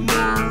body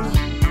move.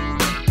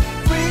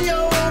 Free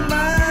your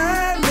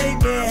mind. Make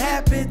me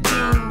happy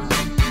too.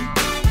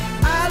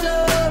 I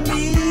love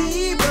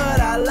me, but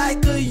I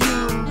like a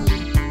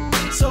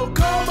you. So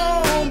come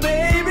on,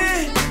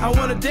 baby. I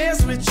wanna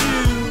dance with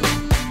you.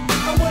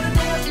 I wanna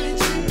dance with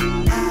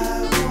you. I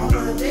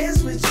wanna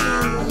dance with you.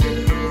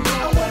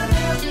 I wanna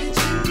dance with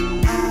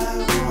you. I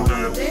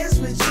wanna dance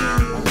with you.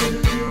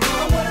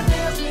 I wanna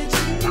dance with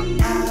you.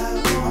 I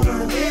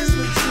wanna dance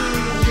with you.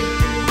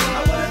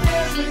 I wanna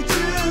dance with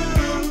you.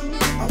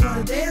 I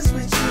wanna dance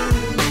with you.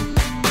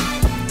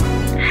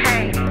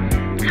 Hey,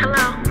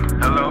 hello.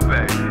 Hello,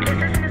 babe. Is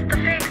this Mr.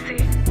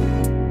 Fixie?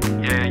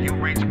 Yeah, you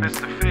reached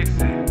Mr.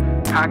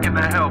 Fix-It. How can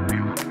I help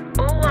you?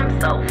 Ooh, I'm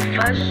so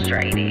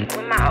frustrated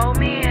with my old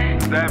man.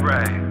 Is that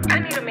right? I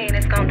need a man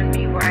that's gonna do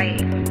me right.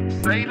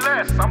 Say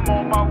less, I'm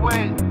on my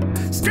way.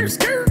 Skirt,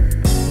 skirt.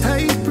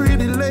 Hey,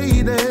 pretty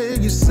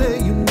lady, you say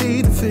you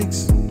need a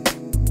fix.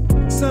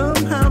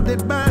 Somehow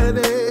that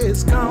body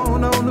is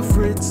gone on the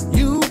fritz.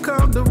 You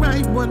called the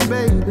right one,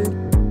 baby,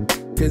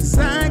 'cause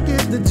I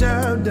get the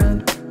job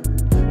done.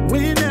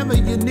 Whenever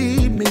you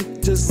need me,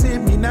 just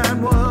hit me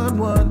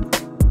 911.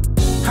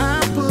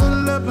 I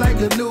pull up like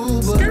an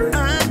Uber.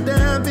 I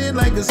dive in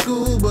like a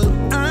scuba.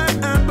 I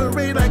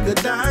operate like a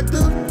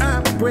doctor.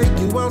 I break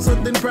you on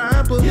something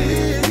proper.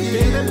 Yeah.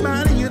 Get that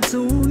body you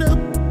tune up.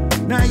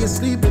 Now you're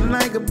sleeping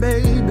like a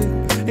baby.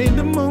 In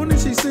the morning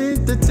she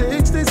sent the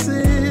text that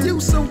said, you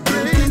so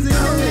crazy.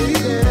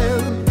 Yeah.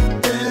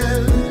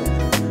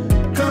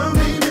 Call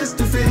me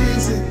Mr.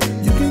 Fix-It.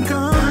 You can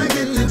call me. I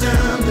get the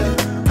job done.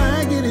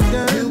 I get it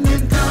done. You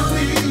can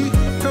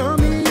call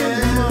me in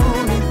the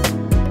morning.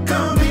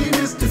 Call me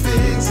Mr.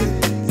 Fix-It.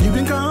 You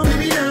can call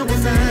me now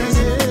with fast.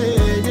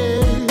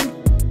 Yeah.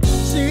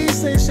 She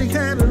said she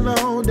had a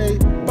long day.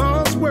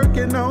 Boss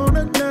working on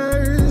a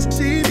nurse.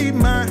 She need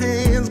my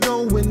hands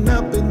going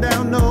up and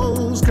down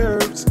those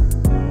curves.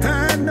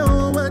 I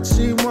know what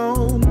she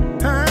want.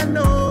 I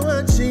know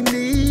what she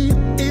need.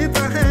 If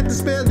I had to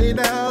spell it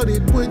out,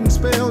 it wouldn't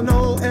spell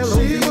no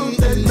L-O-V. She want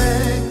that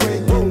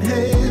back-breaking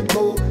head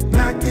bolt,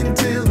 knocking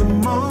till the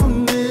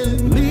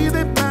morning. Leave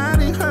that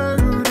body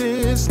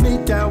hurting,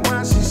 sneak out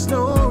while she's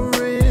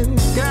snoring.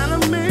 Got a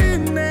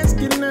man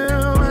asking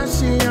her why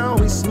she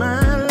always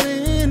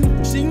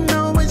smiling. She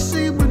know when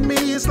she with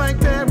me, it's like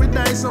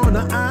paradise on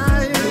the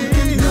island.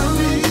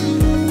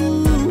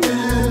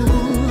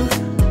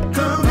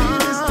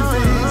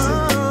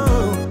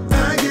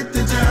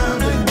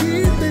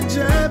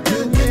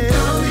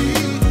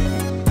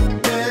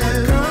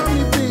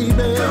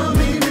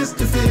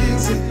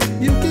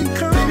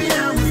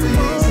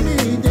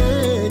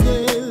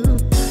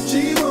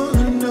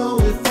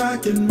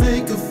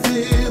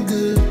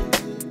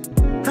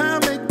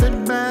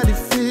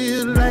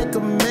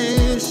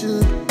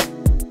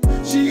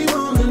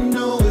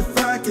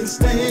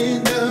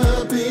 Stand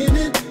up in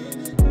it.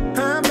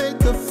 I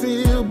make her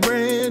feel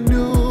brand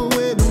new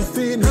when I'm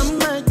finished. I'm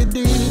like a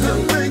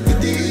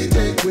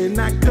DJ. When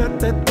I cut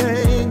that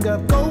thing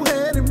up, go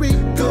ahead and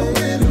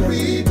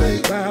read,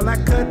 babe. While I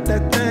cut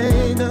that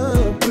thing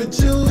up, put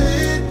your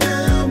head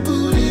down,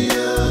 booty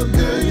up,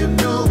 girl. You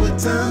know what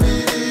time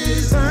it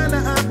is. Time to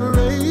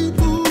operate,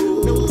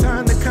 no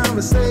time to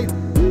conversate.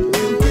 You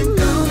can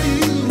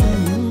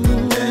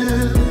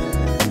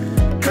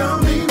call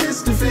me,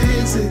 Mr.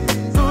 Fix-It.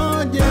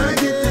 I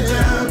get the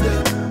job.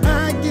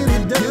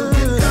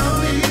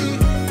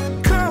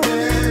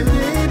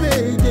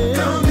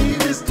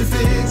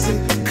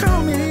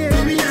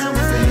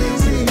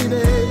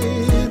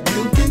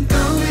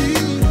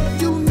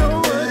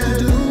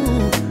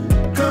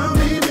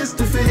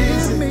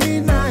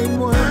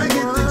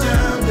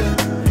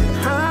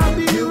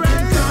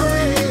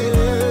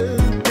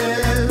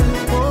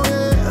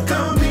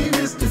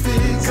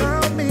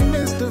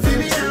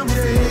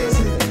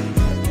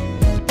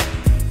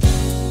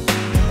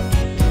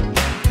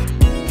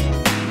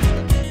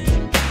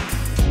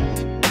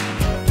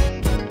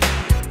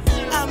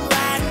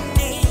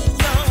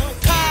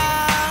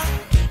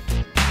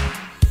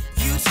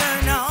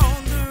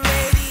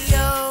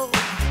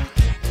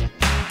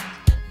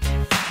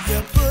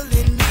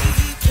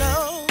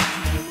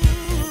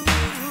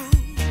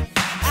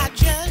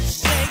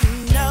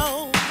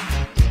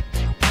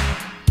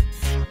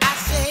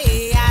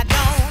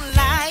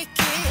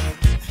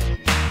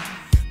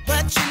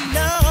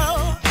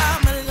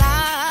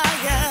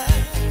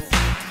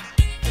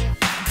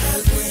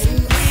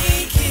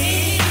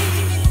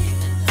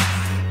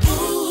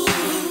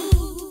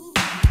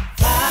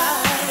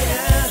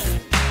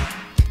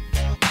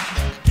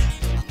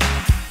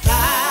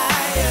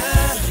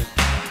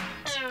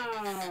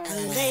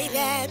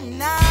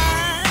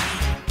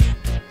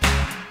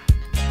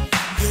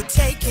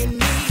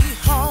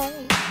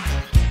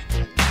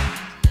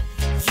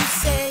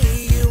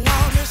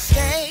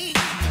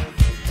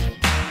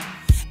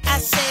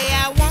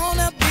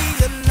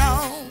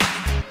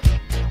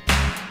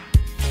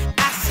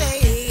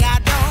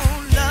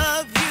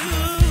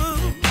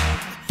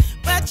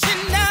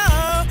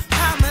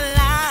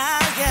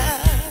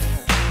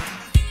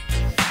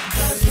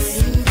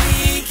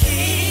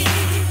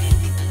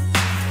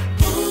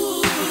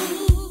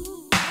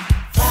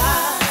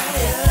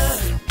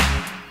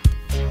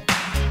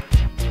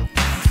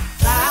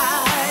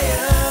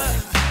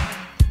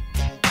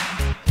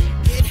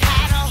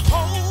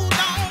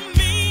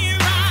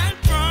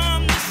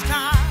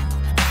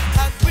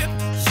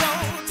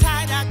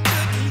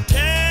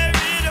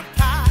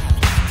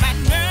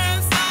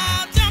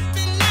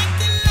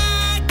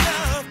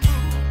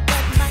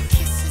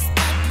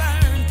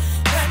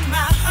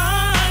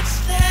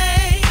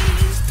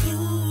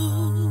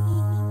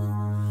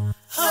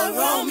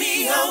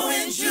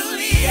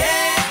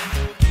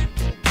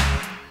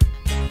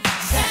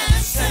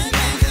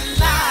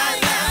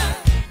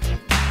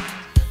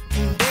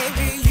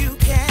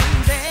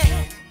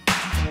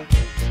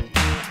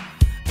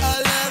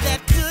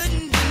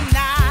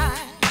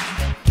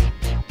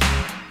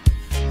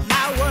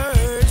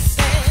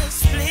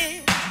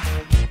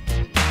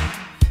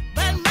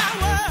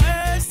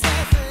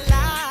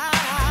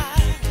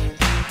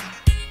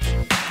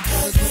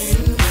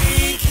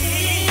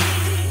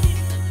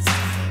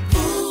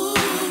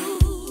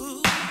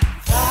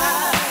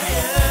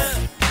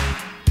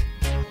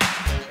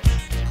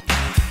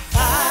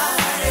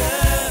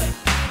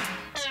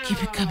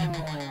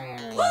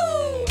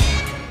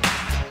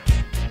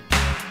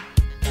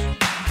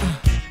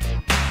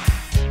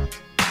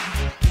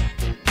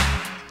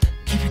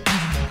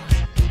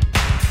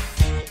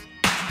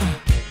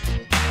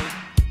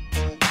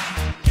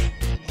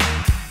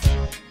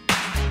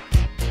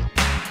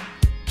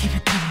 keep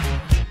it coming.